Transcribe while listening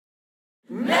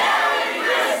Merry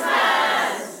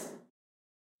Christmas!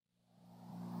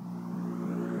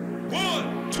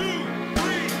 1, 2,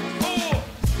 3, 4.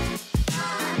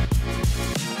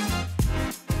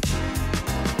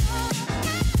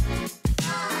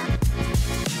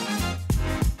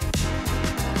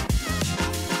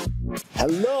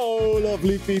 Hello,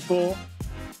 lovely people.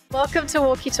 Welcome to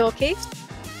Walkie Talkie.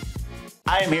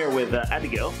 I am here with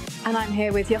Abigail. And I'm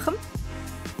here with Jochem.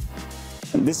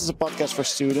 This is a podcast for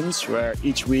students where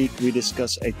each week we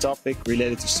discuss a topic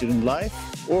related to student life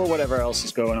or whatever else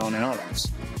is going on in our lives.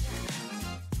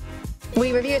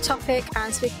 We review a topic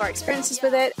and speak of our experiences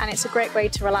with it, and it's a great way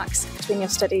to relax between your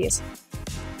studies.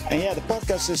 And yeah, the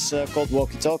podcast is called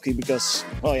Walkie Talkie because,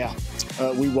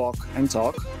 we walk and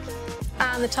talk.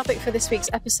 And the topic for this week's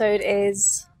episode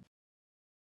is...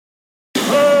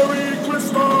 Merry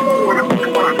Christmas!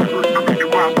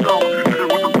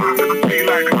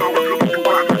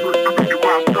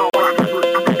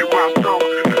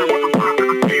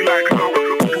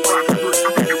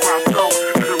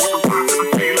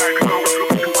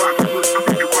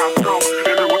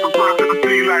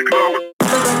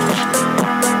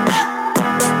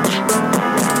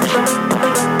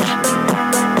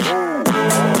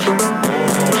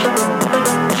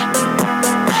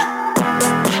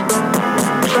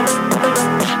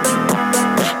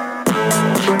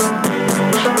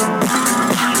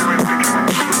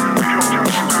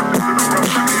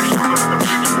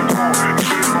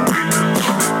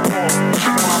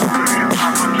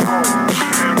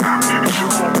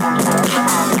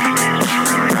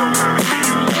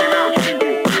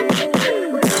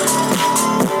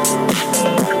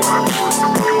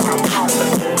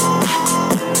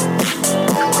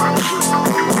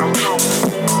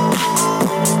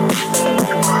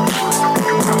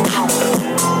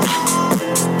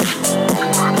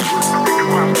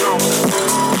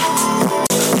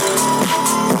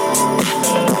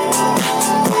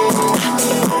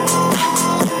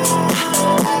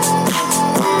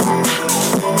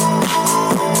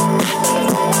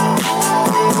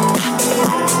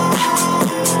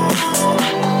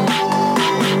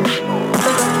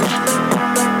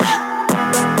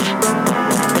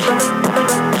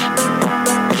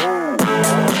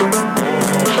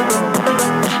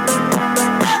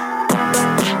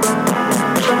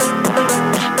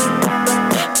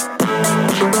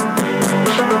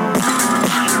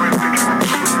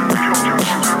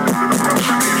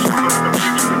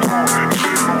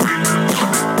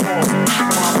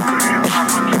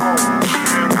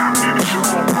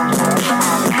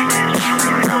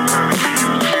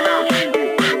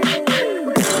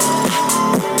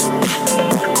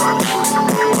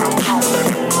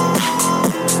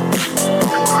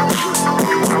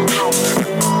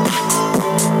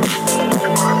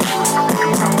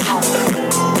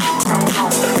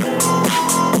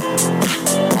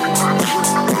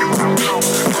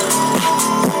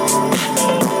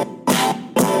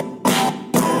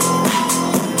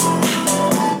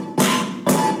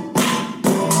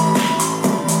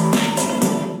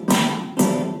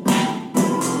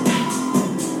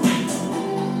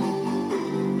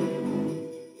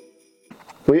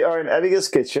 We are in Abigail's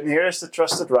kitchen. Here is the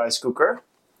trusted rice cooker.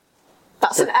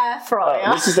 That's an air fryer.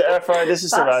 Oh, this is the air fryer, this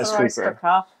is the rice That's the cooker. rice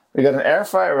cooker. We got an air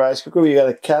fryer rice cooker, we got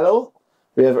a kettle,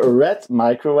 we have a red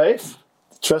microwave,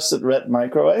 trusted red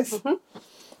microwave. Mm-hmm.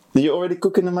 Do you already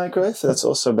cook in the microwave? That's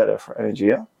also better for energy,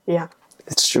 yeah? Yeah.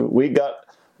 It's true.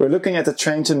 We're looking at the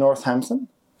train to Northampton.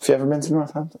 Have you ever been to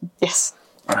Northampton? Yes.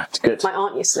 Alright, good. My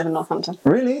aunt used to live in Northampton.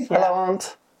 Really? Yeah. Hello,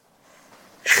 aunt.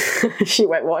 She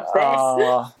won't watch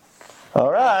this.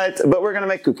 Alright, but we're gonna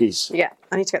make cookies. Yeah,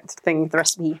 I need to get the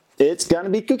recipe. It's gonna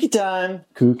be cookie time.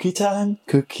 Cookie time.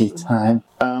 Cookie time.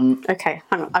 Okay,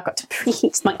 hang on. I've got to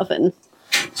preheat my oven.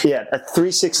 Yeah, at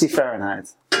 360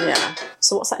 Fahrenheit. Yeah.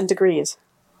 So what's that in degrees?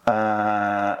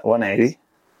 180.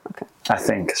 Okay. I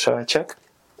think. Shall I check?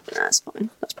 That's fine.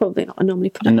 That's probably not what I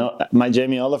normally put in. No, my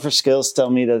Jamie Oliver skills tell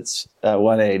me that's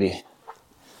 180.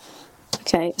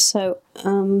 Okay, so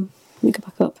let me go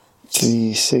back up.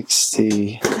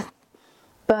 360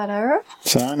 Butter.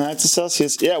 Fahrenheit to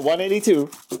Celsius. Yeah, 182.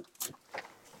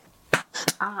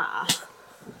 Ah.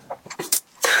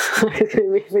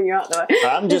 Moving you out the way.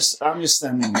 I'm just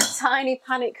standing there. Tiny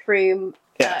panic room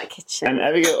kitchen. And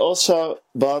Abigail also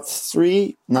bought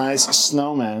 3 nice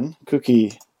snowman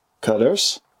cookie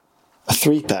cutters. A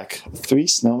 3-pack. 3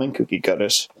 snowman cookie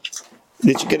cutters.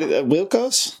 Did you get it at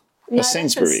Wilco's? No, Or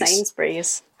Sainsbury's?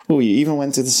 Sainsbury's. Oh, you even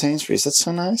went to the Sainsbury's. That's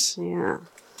so nice. Yeah.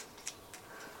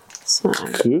 So.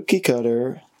 Cookie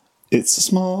cutter. It's a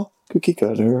small cookie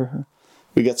cutter.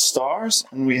 We got stars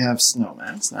and we have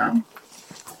snowmans now.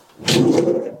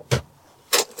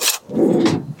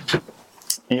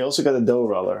 And you also got a dough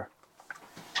roller.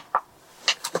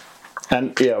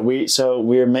 And yeah,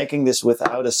 we're making this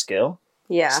without a scale.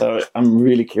 Yeah. So I'm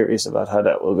really curious about how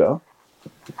that will go.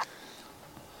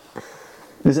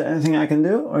 Is there anything I can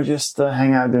do, or just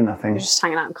hang out, do nothing? You're just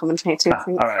hanging out and commentating. I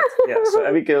think. All right. Yeah. So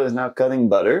Abigail is now cutting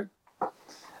butter,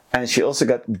 and she also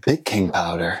got baking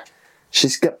powder.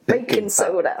 She's got Baking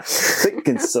soda.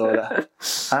 Baking soda.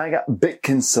 I got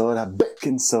baking soda.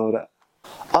 Baking soda.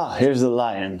 Ah, here's the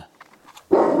lion.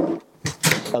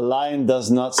 A lion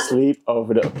does not sleep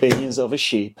over the opinions of a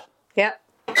sheep. Yep.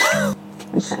 All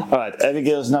right.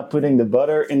 Abigail is now putting the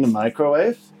butter in the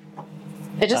microwave.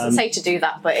 It doesn't say to do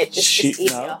that, but it's easier.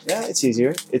 No, yeah, it's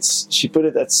easier. She put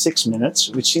it at 6 minutes,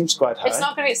 which seems quite high. It's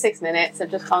not going to be 6 minutes. I'm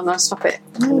going to stop it.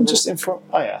 Just inform.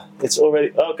 Oh yeah, it's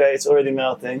already okay. It's already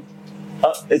melting.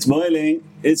 Oh, it's boiling.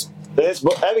 It's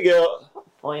Abigail.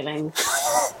 Boiling.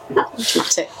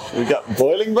 We got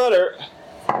boiling butter.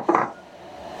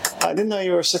 I didn't know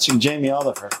you were such a Jamie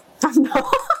Oliver. I'm not.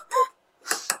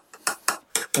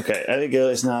 Okay, Abigail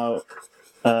is now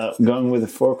going with a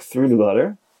fork through the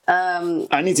butter.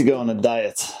 I need to go on a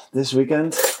diet this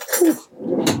weekend.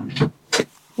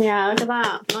 Yeah, look at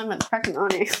that. I'm pregnant,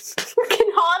 aren't you?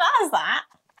 Fucking hard as that.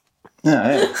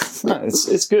 Yeah. No,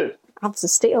 it's good. Abs of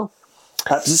steel.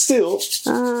 Abs of steel.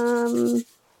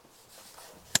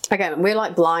 Again, we're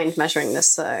like blind measuring this,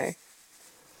 so.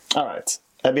 All right.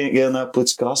 Abigail now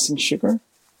puts caustic sugar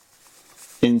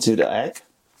into the egg,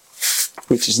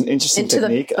 which is an interesting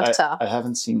technique. I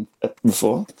haven't seen it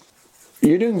before.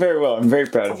 You're doing very well. I'm very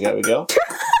proud of you, Abigail.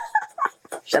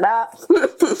 Shut up.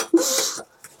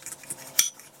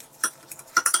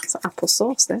 It's apple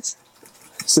sauce, this.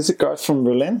 Is this a card from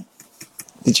Berlin?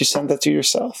 Did you send that to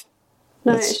yourself?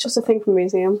 No, it's just a thing from a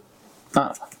museum.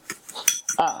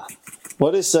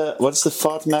 What's the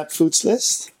FODMAP foods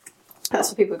list? That's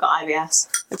for people who got IBS.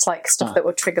 It's like stuff that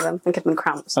will trigger them and give them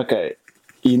cramps. Okay.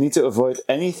 You need to avoid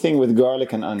anything with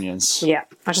garlic and onions. Yeah,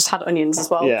 I just had onions as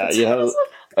well. Yeah, you had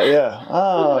yeah.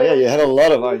 Oh, yeah, you had a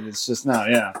lot of onions just now,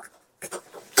 yeah.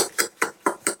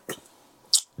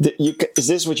 Is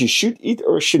this what you should eat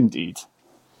or shouldn't eat?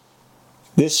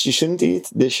 This you shouldn't eat,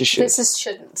 this you should. This is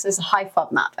shouldn't. This is a high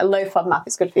FODMAP. A low FODMAP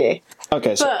is good for you.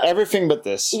 Okay, so everything but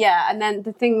this. Yeah, and then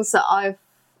the things that I've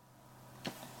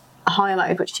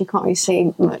highlighted, which you can't really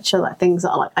see much, are like things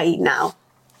that I eat now.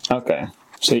 Okay,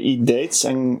 so you eat dates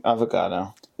and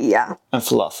avocado. Yeah. And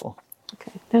falafel.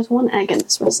 Okay, there's one egg in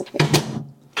this recipe.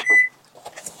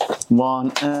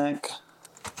 One egg.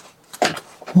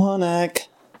 One egg.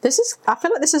 I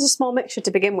feel like this is a small mixture to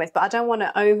begin with, but I don't want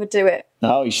to overdo it.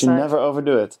 No, you should never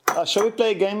overdo it. Shall we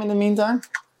play a game in the meantime?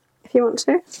 If you want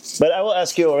to. But I will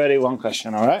ask you already one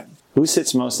question, all right? Who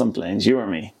sits most on planes, you or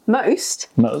me? Most.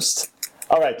 Most.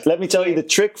 All right, let me tell you the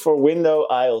trick for window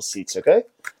aisle seats, okay?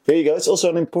 Here you go. It's also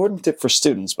an important tip for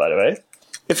students, by the way.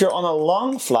 If you're on a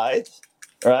long flight,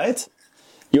 right,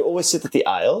 you always sit at the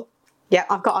aisle. Yeah,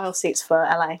 I've got aisle seats for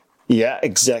LA. Yeah,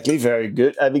 exactly. Very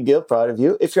good. Abigail, proud of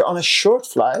you. If you're on a short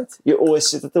flight, you always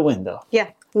sit at the window.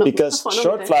 Yeah. Because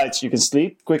short flights, you can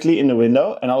sleep quickly in the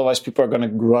window, and otherwise people are going to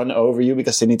run over you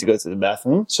because they need to go to the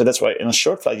bathroom. So that's why in a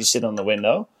short flight, you sit on the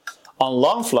window. On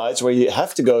long flights where you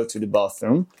have to go to the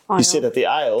bathroom, you sit at the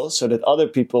aisle so that other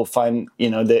people find,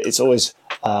 it's always...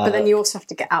 but then you also have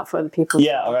to get out for other people.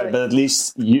 Yeah, all right, but at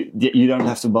least you don't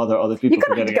have to bother other people. You're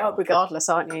going to have to get up regardless,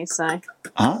 aren't you? So.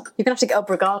 Huh? You're going to have to get up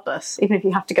regardless. Even if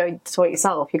you have to go to the toilet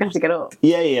yourself, you're going to have to get up.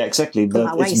 Yeah, exactly.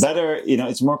 But it's better,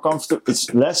 it's more comfortable,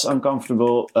 it's less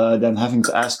uncomfortable than having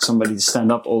to ask somebody to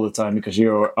stand up all the time because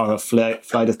you're on a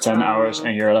flight of 10 hours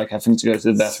and you're like having to go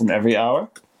to the bathroom every hour.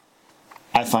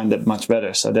 I find that much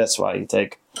better, so that's why you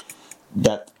take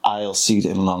that aisle seat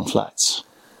in long flights.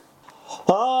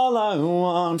 All I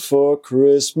want for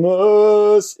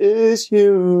Christmas is you.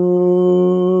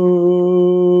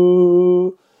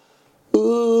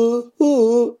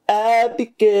 Ooh,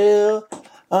 Abigail.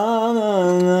 All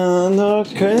I want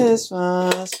for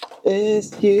Christmas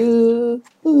is you,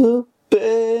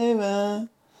 baby.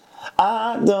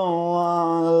 I don't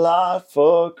want a lot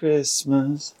for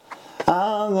Christmas.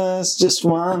 There's just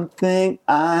one thing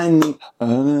I need.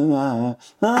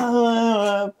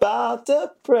 About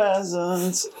the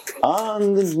presents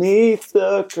underneath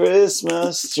the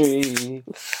Christmas tree.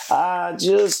 I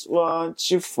just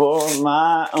want you for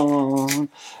my own.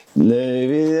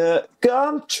 Baby,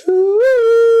 come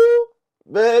true.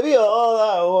 Baby, all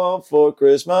I want for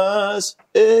Christmas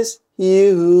is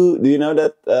you. Do you know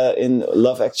that in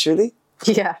Love Actually?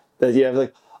 Yeah. That you have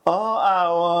like, all I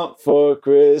want for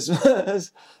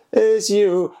Christmas is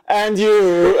you and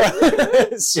you.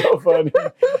 It's so funny.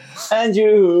 And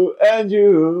you,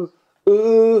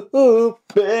 ooh,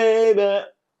 baby.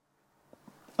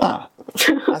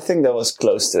 think that was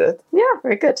close to it. Yeah,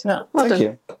 very good. Yeah, Well thank done.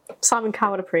 you. Simon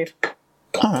Coward approved.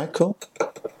 All right, cool.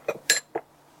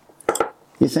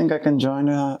 You think I can join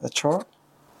a chore?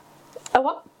 A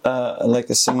what? Like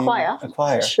a singing... choir? A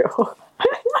choir. Sure.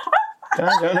 Can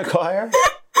I join a choir?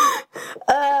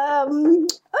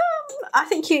 I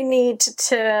think you need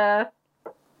to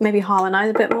maybe harmonise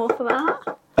a bit more for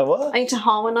that. A what? I need to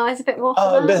harmonise a bit more for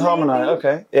Oh, that. a bit harmonized.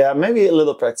 Okay. Yeah, maybe a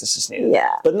little practice is needed.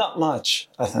 Yeah. But not much,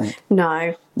 I think.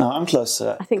 No, No, I'm close to I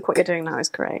that. think what you're doing now is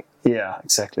great. Yeah,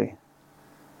 exactly.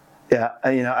 Yeah,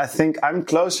 you know, I think I'm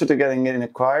closer to getting in a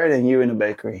choir than you in a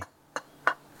bakery.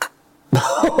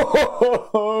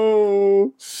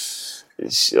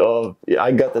 Oh,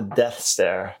 I got the death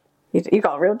stare. You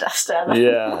got a real death stare there.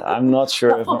 Yeah, I'm not sure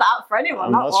Not if pulled I'm, that out for anyone,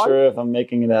 I'm that not one. sure if I'm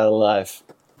making it out alive.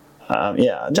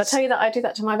 Yeah, Did I tell you that I do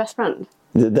that to my best friend?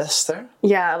 the death stare.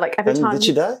 Yeah, like every And time. did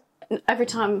she die? Every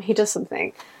time he does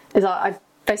something, is I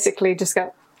basically just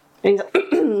go, and he's like,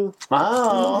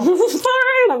 Oh.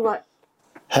 sorry, and I'm like,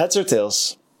 Heads or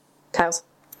tails? tails.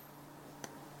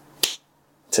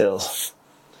 Tails.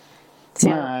 See,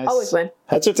 I Nice. always win.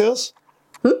 Heads or tails?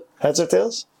 Heads or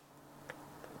tails?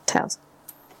 Tails.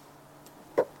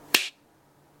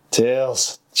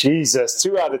 Tails. Jesus,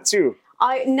 2 out of 2.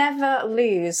 I never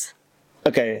lose.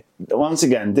 Okay, once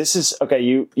again, this is okay.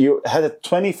 You had a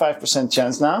 25%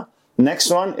 chance now.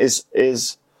 Next one is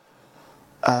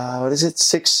what is it?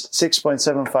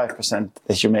 6.75%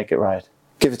 that you make it right.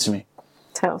 Give it to me.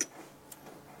 Tails.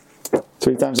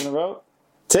 3 times in a row.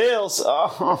 Tails.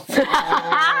 Oh.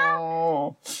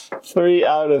 3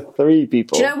 out of 3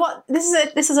 people. Do you know what?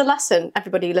 This is a lesson,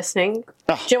 everybody listening.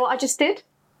 Ah. Do you know what I just did?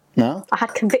 No. I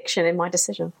had conviction in my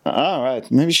decision. All right.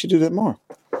 Maybe you should do that more.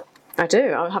 I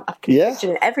do. I have conviction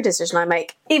in every decision I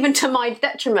make, even to my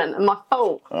detriment and my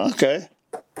fault. Okay.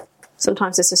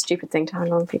 Sometimes it's a stupid thing to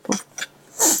hang on people.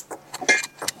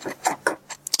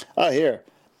 Oh, here.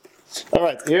 All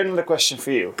right. Here's another question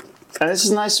for you. And this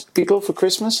is nice, people, for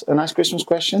Christmas. A nice Christmas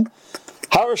question.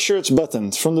 How are shirts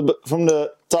buttoned? From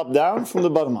the top down, from the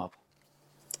bottom up?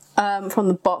 From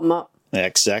the bottom up. Yeah,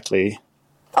 exactly.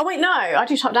 Oh wait, no, I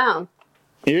do top down.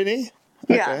 Really?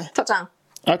 Yeah, top down.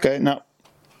 Okay. No.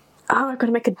 Oh, I've got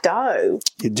to make a dough.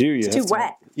 You do. You It's too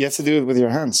wet. You have to do it with your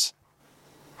hands.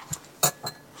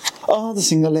 All the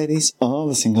single ladies. All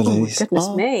the single Oh my ladies. goodness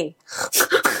Oh, me.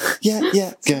 Yeah,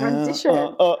 yeah. a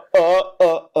rendition.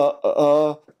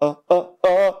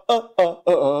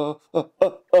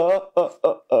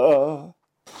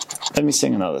 Let me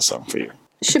sing another song for you.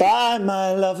 Should Bye,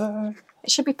 my lover.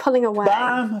 It should be pulling away.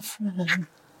 Bye, my friend.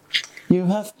 You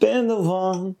have been the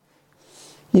one.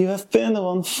 You have been the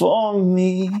one for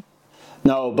me.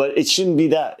 No, but it shouldn't be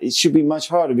that. It should be much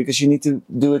harder because you need to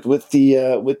do it with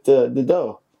the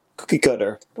dough. Cookie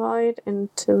cutter. Divide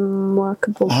into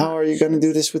workable. How are you going to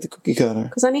do this with the cookie cutter?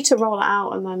 Because I need to roll it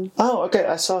out and then. Oh, okay.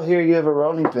 I saw here you have a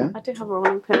rolling pin. I do have a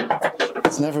rolling pin.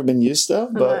 It's never been used though, No,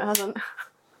 it but hasn't.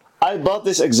 I bought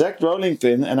this exact rolling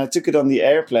pin and I took it on the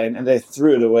airplane and they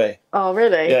threw it away. Oh,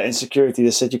 really? Yeah, in security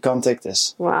they said you can't take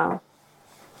this. Wow.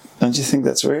 Don't you think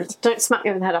that's weird? Don't smack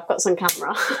me over the head. I've got some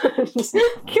camera. Just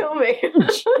kill me.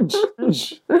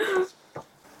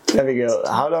 Abigail,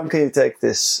 how long can you take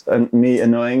this? Me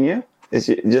annoying you? Is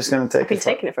it just going to take? I've been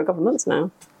taking it for a couple of months now.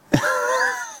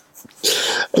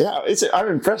 Yeah, I'm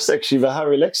impressed actually by how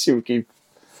relaxed you keep.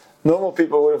 Normal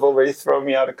people would have already thrown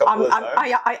me out a couple of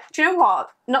times. Do you know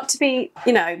what? Not to be,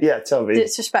 Yeah, tell me.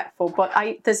 disrespectful, but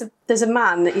there's a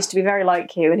man that used to be very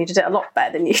like you, and he did it a lot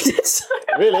better than you did. So.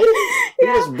 Really?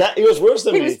 Yeah. He was worse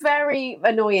than He me. was very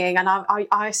annoying, and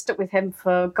I stuck with him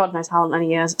for God knows how many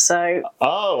years. So.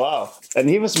 Oh wow! And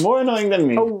he was more annoying than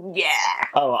me. Oh yeah.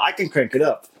 Oh, I can crank it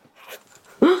up.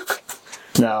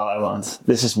 No, I won't.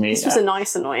 This is me. This was a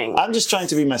nice annoying. I'm just trying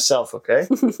to be myself, okay?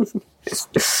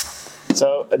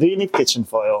 So, do you need kitchen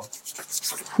foil?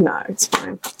 No, it's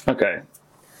fine. Okay.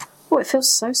 Oh, it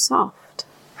feels so soft.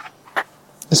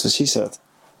 That's what she said.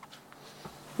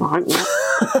 Well, I hope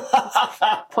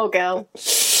not. Poor girl.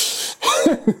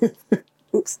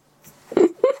 Oops.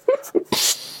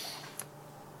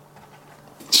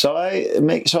 Shall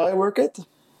I work it?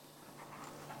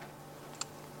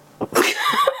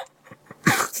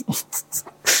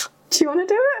 Do you want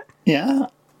to do it? Yeah.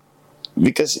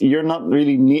 Because you're not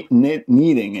really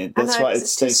kneading it. That's I know, why it 'cause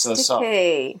it's stays too so soft.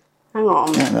 sticky. Hang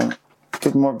on. Yeah, then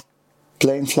put more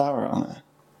plain flour on it.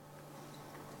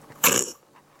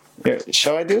 Here,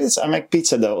 shall I do this? I make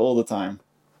pizza dough all the time.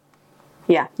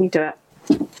 Yeah, you do it.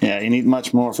 Yeah, you need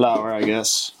much more flour, I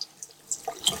guess.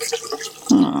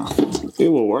 It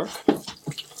will work.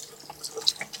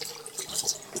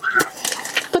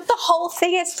 But the whole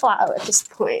thing is flatter at this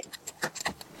point.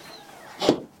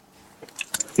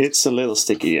 It's a little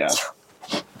sticky, yeah.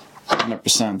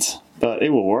 100%. But it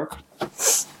will work.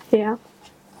 Yeah.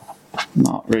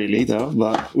 Not really, though,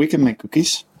 but we can make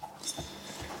cookies.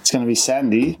 It's going to be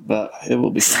sandy, but it will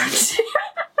be sandy.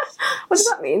 What does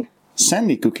that mean?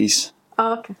 Sandy cookies.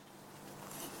 Oh, okay.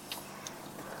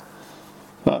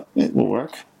 But it will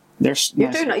work. You're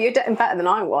doing better than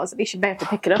I was. At least you'd be able to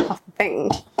pick it up off the thing.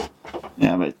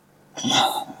 Yeah, but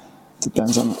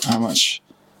depends on how much.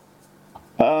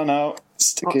 Oh no,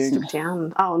 sticking.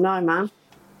 Oh no, man.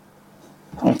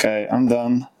 Okay, I'm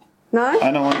done. No?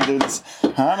 I don't want to do this.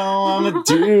 I don't want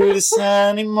to do this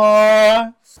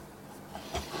anymore.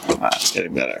 It's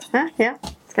getting better. Yeah.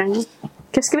 It's going.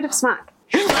 Just give it a smack.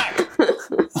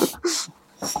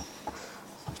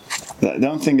 I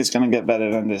don't think it's going to get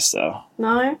better than this, though.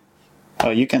 No? Oh,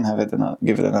 you can have it and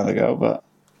give it another go, but...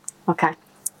 Okay.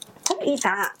 Don't eat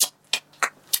that.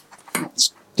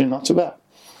 It's not too bad.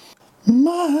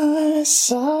 My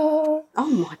side. Oh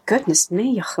my goodness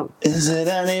me, Jochem. Is it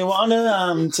any wonder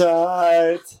I'm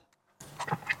tired?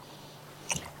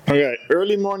 Okay,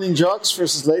 early morning jogs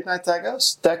versus late night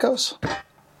tacos?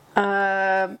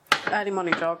 Early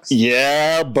morning jogs.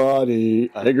 Yeah, buddy.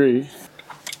 I agree.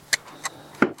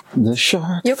 The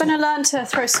shark. You're going to learn to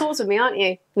throw swords with me, aren't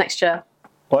you, next year?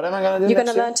 What am I going to do You're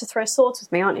next going to learn to throw swords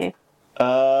with me, aren't you?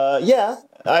 Yeah.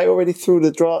 I already threw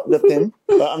the pin.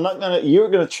 But I'm not going to... You're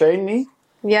going to train me.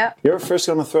 Yeah. You're first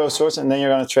going to throw swords and then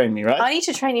you're going to train me, right? I need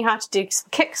to train you how to do some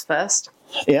kicks first.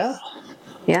 Yeah?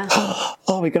 Yeah.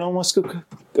 Oh, we can almost do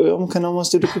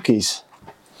the cookies.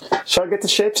 Shall I get the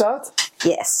shapes out?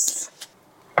 Yes.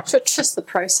 So trust the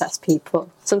process, people.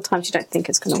 Sometimes you don't think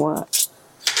it's going to work.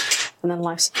 And then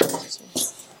life surprises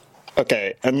you.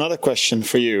 Okay, another question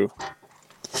for you.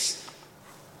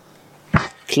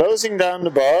 Closing down the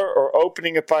bar or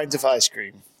opening a pint of ice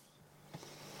cream?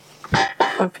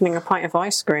 Opening a pint of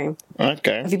ice cream.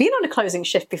 Okay. Have you been on a closing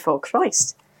shift before?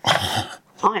 Christ. I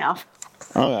have.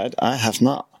 Alright, I have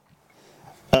not.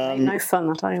 Ain't no fun,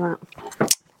 I'll tell you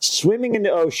that. Swimming in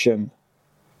the ocean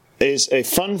is a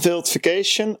fun-filled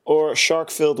vacation or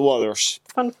shark-filled waters?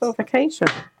 Fun-filled vacation.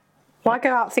 Why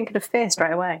go out thinking of fear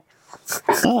straight away?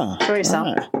 Enjoy yourself.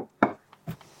 Right.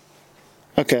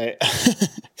 Okay.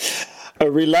 A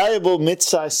reliable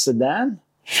mid-sized sedan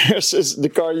versus the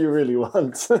car you really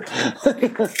want. The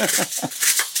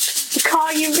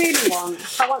car you really want?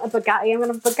 If I want a Bugatti, I'm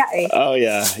going to have a Bugatti. Oh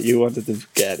yeah, you wanted the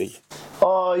Bugatti.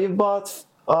 Oh, you bought...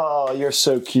 Oh, you're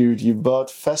so cute. You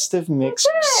bought festive mix.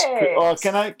 Oh,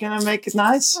 can I make it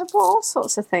nice? I bought all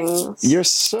sorts of things. You're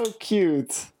so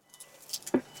cute.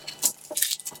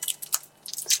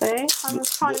 See? I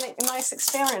was trying to make a nice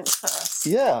experience for us.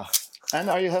 Yeah. And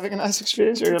are you having a nice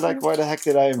experience? Or you're like, why the heck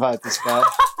did I invite this guy?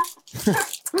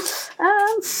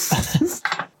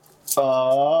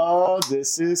 Oh,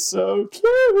 this is so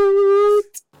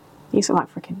cute. These are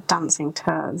like freaking dancing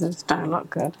turds. They just don't look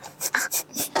good.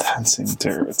 Dancing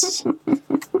turds.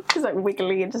 It's like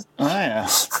wiggly and just... Oh, yeah.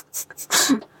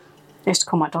 I used to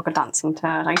call my dog a dancing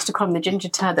turd. I used to call him the ginger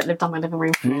turd that lived on my living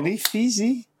room floor. Really?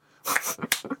 Feezy?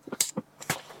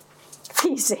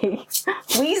 Feezy?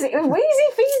 Wheezy?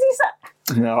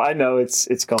 Feezy? No, I know.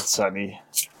 It's called Sunny.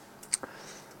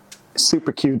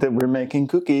 Super cute that we're making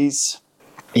cookies.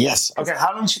 Yes. Okay,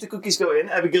 how long should the cookies go in?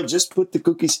 Abigail, just put the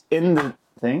cookies in the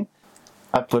thing.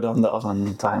 I put on the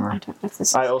oven timer. I don't know if this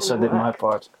is I also did my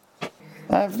part.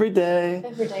 Every day.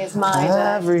 Every day is my day.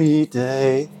 Every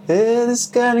day. It is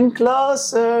getting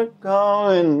closer,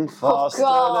 going faster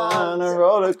than a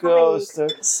roller coaster.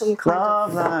 Some kind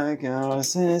Love like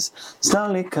yours is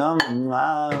slowly coming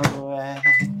my way.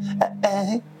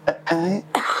 Hey, hey, hey.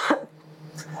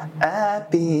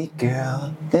 Happy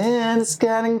girl, and it's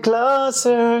getting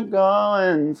closer,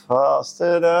 going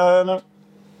faster than a...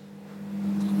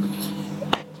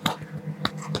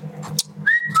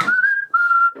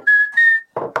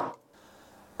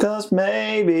 Cause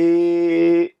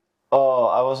maybe... Oh,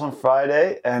 I was on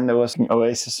Friday and there was an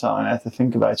Oasis song and I had to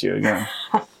think about you again.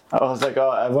 I was like, oh,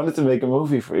 I wanted to make a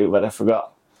movie for you, but I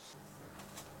forgot.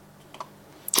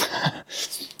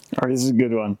 Alright, this is a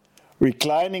good one.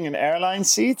 Reclining an airline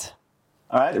seat.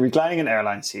 Alright, reclining an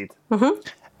airline seat. Mm-hmm.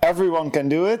 Everyone can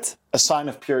do it. A sign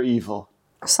of pure evil.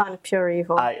 A sign of pure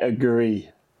evil. I agree.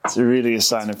 It's really a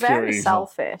sign of pure evil. Very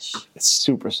selfish. It's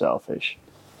super selfish.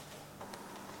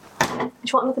 Do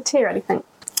you want another tea or anything?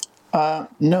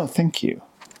 No, thank you.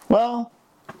 Well,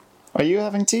 are you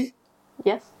having tea?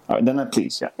 Yes. Alright, then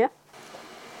please, yeah. Yeah.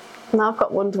 Now I've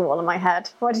got Wonderwall in my head.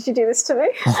 Why did you do this to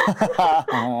me?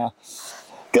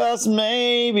 Cause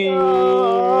maybe... Oh,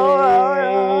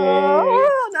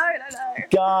 no.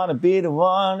 gonna be the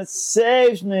one that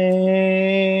saves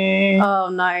me. Oh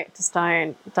no, just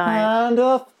don't. And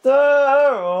after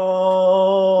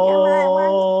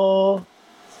all,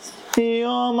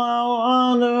 you're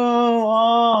my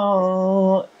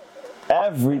wonderwall.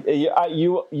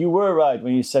 You were right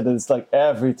when you said that it's like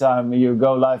every time you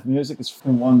go live music, it's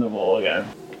from Wonderwall again.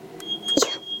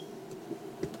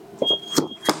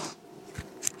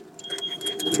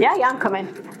 Yeah, I'm coming.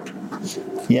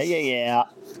 Yeah.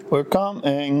 We're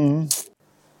coming.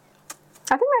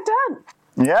 I think they're done.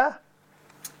 Yeah?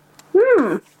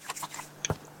 I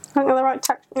think they're the right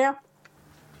texture. Yeah.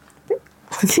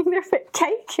 I think they're a bit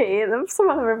cakey. Some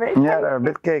of them are a bit cakey. Yeah, they're a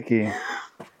bit cakey.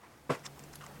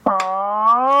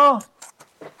 Aww.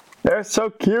 They're so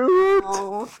cute.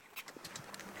 Oh.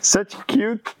 Such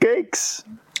cute cakes.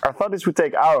 I thought this would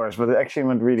take hours, but it actually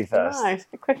went really fast. Nice.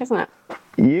 Quick, isn't it?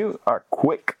 You are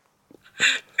quick.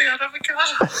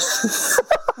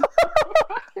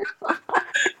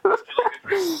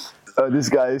 Oh, this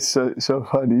guy is so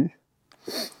funny.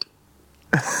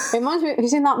 It reminds me, have you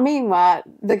seen that meme where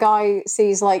the guy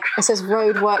sees, like, it says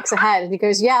road works ahead, and he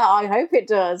goes, yeah, I hope it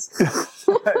does.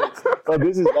 Oh,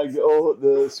 this is like all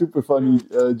the super funny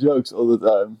jokes all the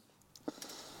time.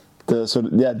 The sort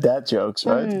of, dad jokes,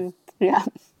 right? Yeah.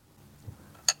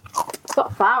 It's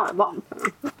got flour at the bottom.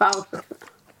 Flour.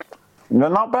 They're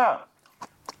not bad.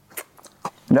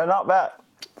 They're not bad.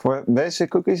 For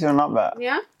basic cookies, they're not bad.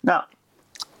 Yeah? No.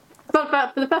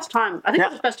 But for the first time, I think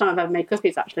it's the first time I've ever made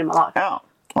cookies actually in my life. Yeah.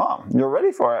 Wow, you're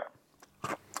ready for it.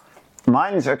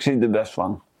 Mine is actually the best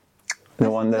one.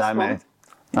 The one that I made.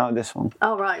 No, this one.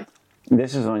 Oh, right.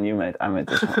 This is one you made. I made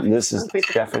this one. This is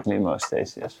definitely the most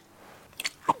tastiest.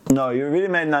 No, you really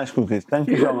made nice cookies. Thank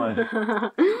you so much.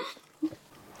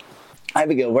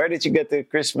 Abigail, where did you get the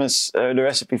the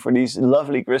recipe for these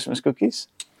lovely Christmas cookies?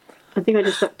 I think I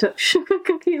just looked up sugar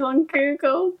cookies on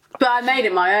Google. But I made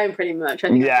it my own pretty much. I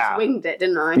think I just winged it,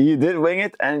 didn't I? You did wing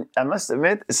it, and I must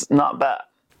admit, it's not bad.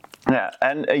 Yeah,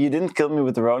 and you didn't kill me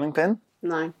with the rolling pin.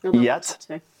 No. Yet.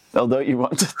 Although you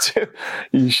wanted to.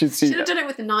 You should see. Should have done it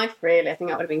with a knife, really. I think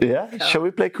that would have been Yeah? good. Shall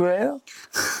we play Cluedo?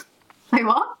 Play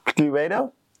what?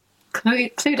 Cluedo?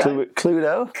 Cluedo?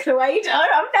 Cluedo? Cluedo?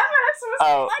 I've never heard someone say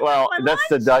Oh, like well, that in my that's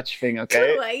life. the Dutch thing,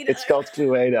 okay? Cluedo. It's called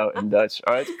Cluedo in Dutch,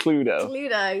 alright? Cluedo.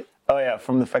 Cluedo. Oh yeah,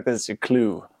 from the fact that it's a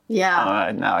clue. Yeah.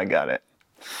 Alright, now I got it.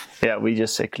 Yeah, we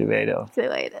just say Cluedo.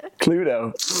 Cluedo.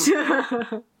 Cluedo.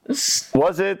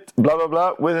 Was it blah blah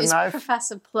blah with a It's knife?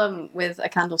 Professor Plum with a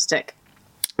candlestick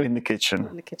In the kitchen.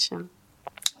 in the kitchen.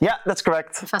 Yeah, that's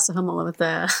correct. Professor Hummel with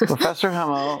the... Professor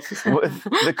Hummel with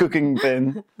the cooking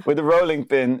pin, with the rolling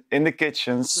pin in the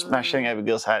kitchen, smashing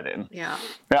Abigail's head in. Yeah.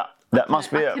 Yeah, that must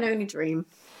be I can it. only dream.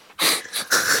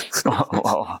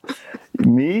 Well,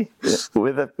 me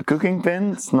with a cooking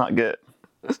pin, it's not good.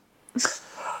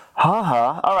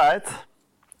 Haha, alright.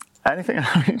 Anything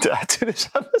I need to add to this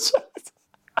episode?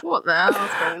 What the hell is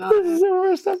going on? This is the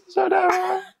worst episode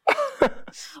ever.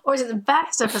 Or is it the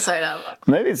best episode ever?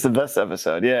 Maybe it's the best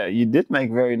episode. Yeah, you did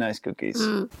make very nice cookies.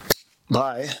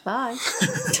 Bye. Bye.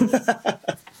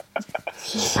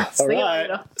 All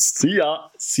right. See ya.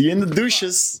 See you in the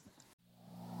douches.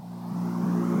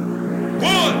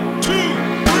 1, 2,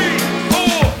 3,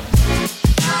 4.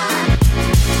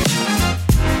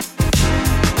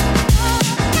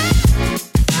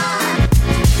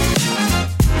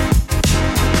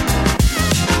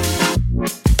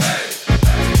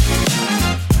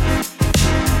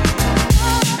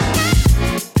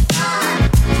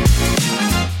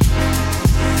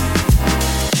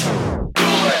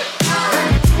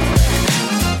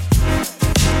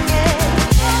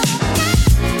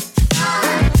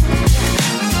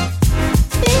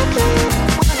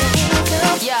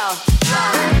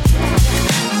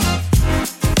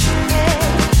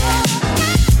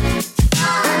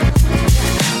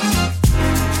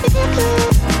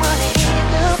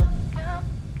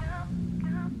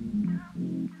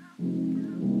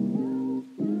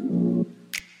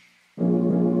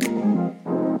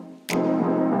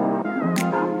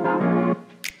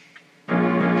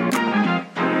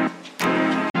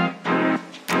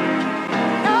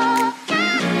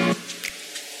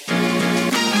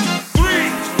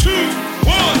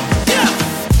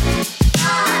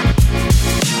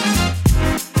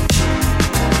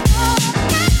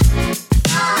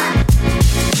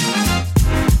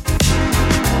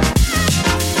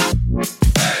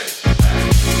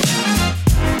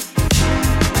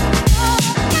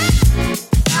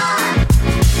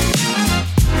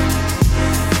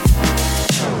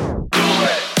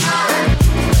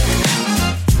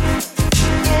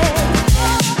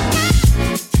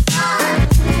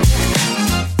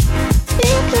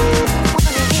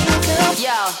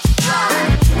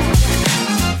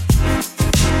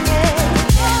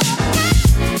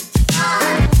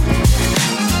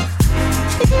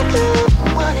 Bye.